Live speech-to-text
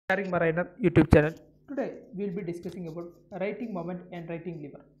Mariner YouTube channel. Today we will be discussing about writing moment and writing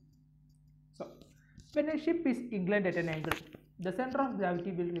lever. So, when a ship is inclined at an angle, the center of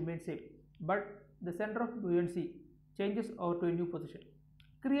gravity will remain same, but the center of buoyancy changes over to a new position,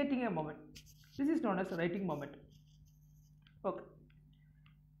 creating a moment. This is known as writing moment. Okay.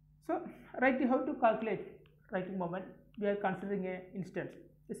 So, writing how to calculate writing moment? We are considering a instance,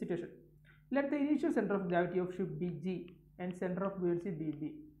 a situation. Let the initial center of gravity of ship be G and center of buoyancy be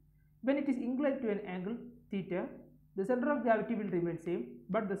B. When it is inclined to an angle theta, the center of gravity will remain same,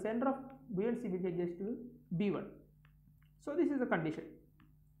 but the center of buoyancy will change to B1. So this is the condition.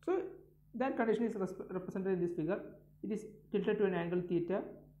 So that condition is represented in this figure. It is tilted to an angle theta.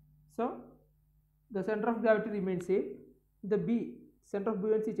 So the center of gravity remains same. The B center of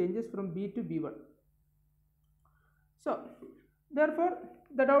buoyancy changes from B to B1. So therefore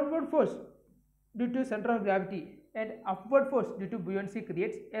the downward force due to center of gravity and upward force due to buoyancy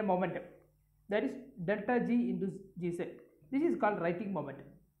creates a momentum, that is delta G into Gz. This is called writing moment.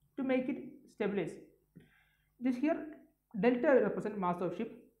 To make it stabilize, this here delta represent mass of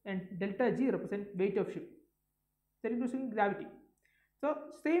ship and delta G represent weight of ship. That is using gravity. So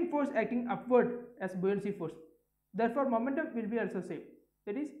same force acting upward as buoyancy force. Therefore momentum will be also same.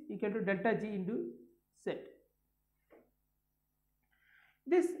 That is equal to delta G into Z.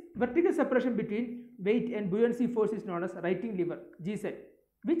 This vertical separation between weight and buoyancy force is known as writing lever Gz,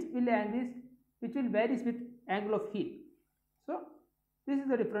 which will varies with angle of heel. So this is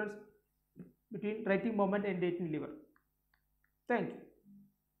the difference between writing moment and writing lever. Thank you.